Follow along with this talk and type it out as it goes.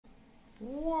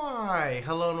Why,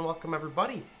 hello and welcome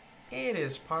everybody. It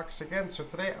is Pohx again. So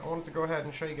today I wanted to go ahead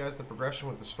and show you guys the progression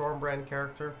with the Stormbrand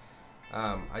character.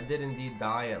 I did indeed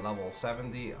die at level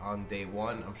 70 on day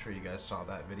 1. I'm sure you guys saw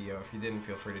that video. If you didn't,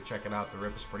 feel free to check it out. The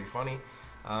rip is pretty funny.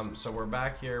 So we're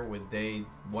back here with day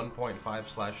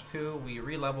 1.5/2. We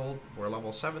re-leveled. We're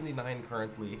level 79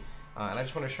 currently. And I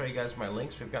just want to show you guys my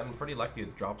links. We've gotten pretty lucky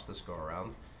with drops this go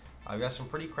around. I've got some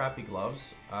pretty crappy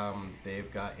gloves.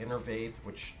 They've got Innervate,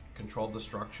 which Controlled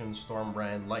Destruction,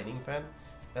 Stormbrand, Lightning Pen.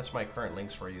 That's my current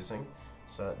links we're using.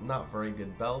 So not very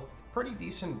good belt. Pretty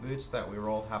decent boots that we were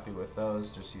all happy with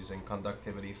those, just using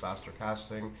conductivity, faster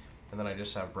casting. And then I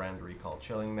just have brand recall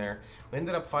chilling there. We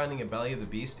ended up finding a Belly of the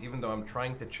Beast, even though I'm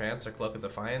trying to chance a Cloak of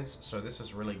Defiance. So this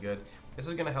is really good. This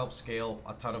is going to help scale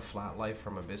a ton of flat life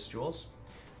from Abyss jewels.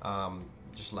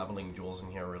 Just leveling jewels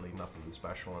in here, really nothing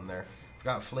special in there. I've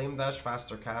got Flame Dash,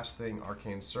 faster casting,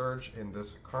 Arcane Surge in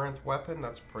this current weapon.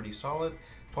 That's pretty solid.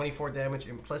 24 damage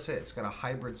implicit. It's got a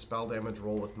hybrid spell damage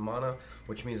roll with mana,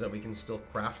 which means that we can still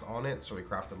craft on it. So we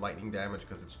crafted lightning damage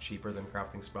because it's cheaper than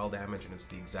crafting spell damage, and it's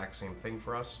the exact same thing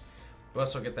for us. We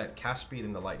also get that cast speed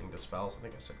and the lightning dispels. I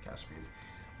think I said cast speed.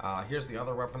 Here's the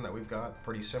other weapon that we've got,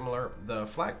 pretty similar. The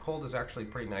flat cold is actually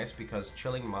pretty nice because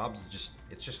chilling mobs is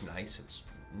just nice. It's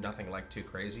nothing like too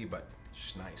crazy, but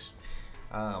just nice.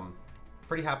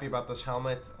 Pretty happy about this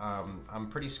helmet. I'm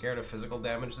pretty scared of physical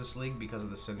damage this league because of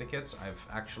the syndicates. I've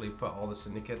actually put all the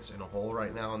syndicates in a hole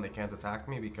right now and they can't attack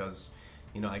me because,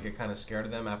 you know, I get kind of scared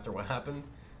of them after what happened.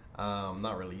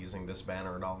 Not really using this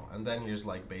banner at all. And then here's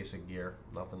like basic gear,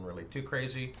 nothing really too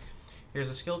crazy. Here's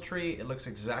a skill tree. It looks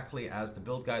exactly as the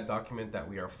build guide document that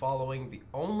we are following. The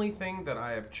only thing that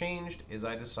I have changed is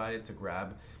I decided to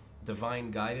grab Divine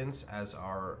Guidance as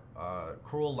our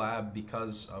Cruel Lab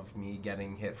because of me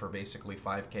getting hit for basically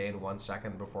 5k in 1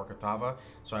 second before Katava.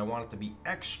 So I want it to be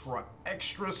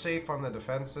extra safe on the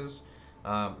defenses.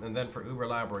 And then for Uber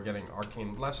Lab, we're getting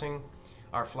Arcane Blessing.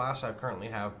 Our flask, I currently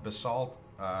have Basalt,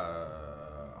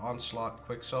 Onslaught,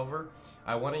 Quicksilver.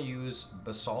 I want to use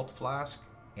Basalt Flask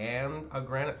and a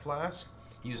Granite Flask.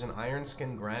 Use an Iron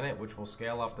Skin Granite, which will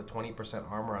scale off the 20%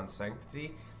 armor on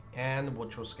Sanctity, and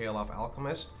which will scale off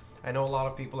Alchemist. I know a lot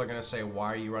of people are going to say,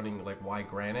 why are you running, like, why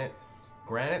Granite?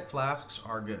 Granite flasks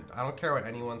are good. I don't care what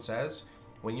anyone says.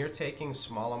 When you're taking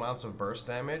small amounts of burst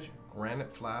damage,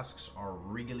 Granite flasks are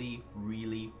really,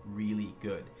 really, really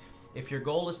good. If your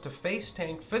goal is to face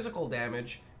tank physical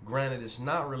damage, Granite is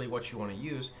not really what you want to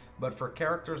use. But for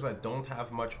characters that don't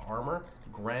have much armor,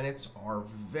 Granites are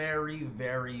very,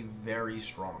 very, very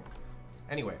strong.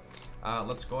 Anyway,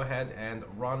 let's go ahead and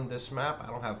run this map. I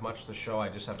don't have much to show. I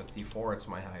just have a T4. It's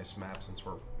my highest map since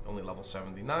we're only level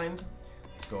 79.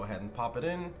 Let's go ahead and pop it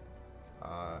in.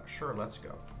 Sure, let's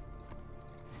go.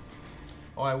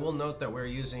 Oh, I will note that we're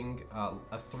using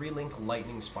a 3-link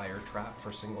Lightning Spire trap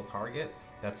for single target.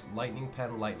 That's Lightning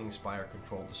Pen, Lightning Spire,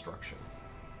 Controlled Destruction.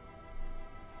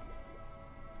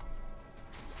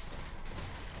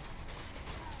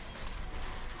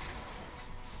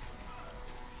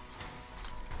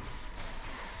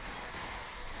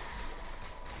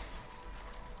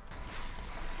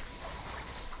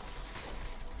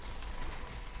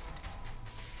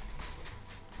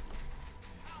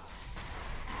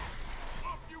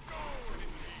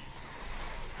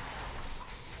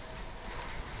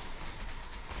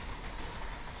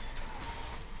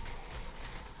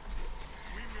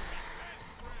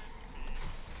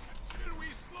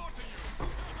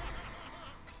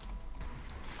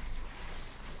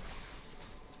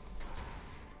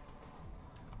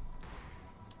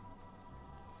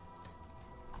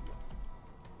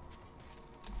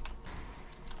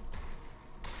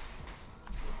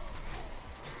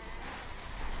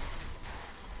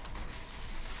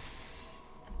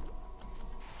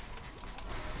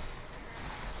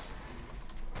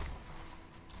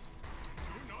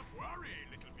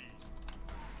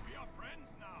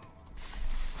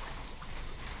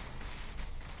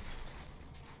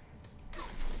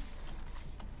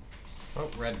 Oh,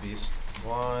 Red Beast.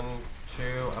 1, 2.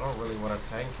 I don't really want to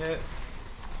tank it.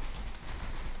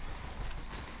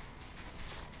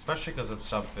 Especially because it's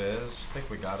sub-fizz. I think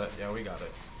we got it. Yeah, we got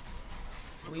it.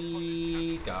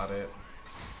 We got it.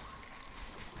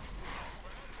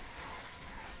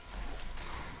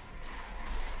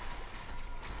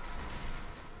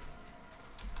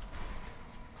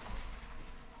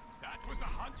 That was a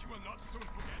hunt you will not soon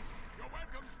forget. You're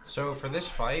welcome. So for this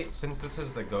fight, since this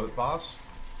is the GOAT boss,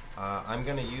 I'm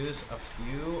gonna use a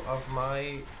few of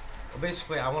my.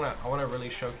 Basically, I wanna really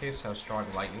showcase how strong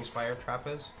Lightning Spire trap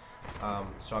is.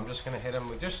 So I'm just gonna hit him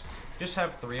with just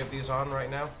have 3 of these on right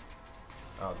now.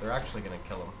 Oh, they're actually gonna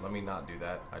kill him. Let me not do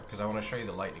that, because I want to show you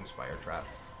the lightning spire trap.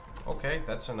 Okay,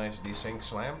 that's a nice desync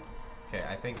slam. Okay,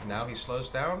 I think now he slows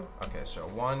down. Okay, so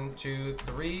 1, 2,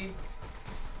 3.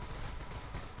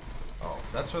 Oh,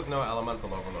 that's with no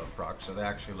elemental overload proc, so they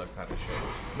actually look kind of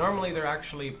shit. Normally they're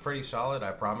actually pretty solid,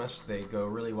 I promise. They go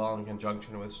really well in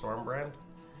conjunction with Stormbrand.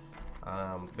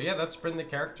 But yeah, that's been the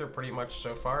character pretty much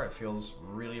so far. It feels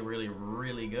really, really,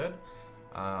 really good.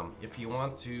 If you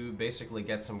want to basically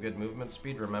get some good movement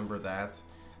speed, remember that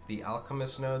the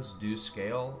Alchemist nodes do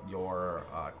scale your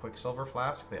Quicksilver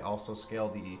Flask. They also scale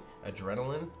the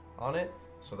Adrenaline on it,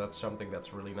 so that's something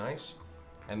that's really nice.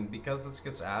 And because this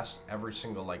gets asked every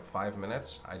single like 5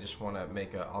 minutes, I just want to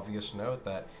make an obvious note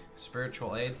that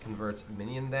Spiritual Aid converts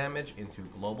minion damage into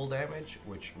global damage,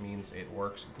 which means it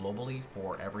works globally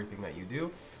for everything that you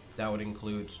do. That would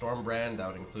include Stormbrand, that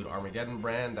would include Armageddon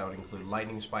Brand, that would include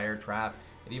Lightning Spire Trap,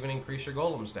 and even increase your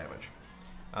Golem's damage.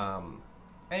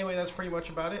 Anyway, that's pretty much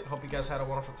about it. Hope you guys had a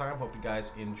wonderful time. Hope you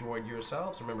guys enjoyed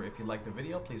yourselves. Remember, if you liked the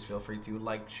video, please feel free to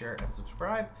like, share, and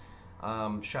subscribe.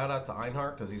 Shout out to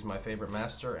Einhart because he's my favorite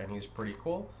master and he's pretty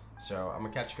cool. So I'm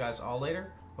gonna catch you guys all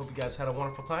later. Hope you guys had a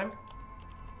wonderful time.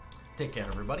 Take care,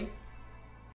 everybody.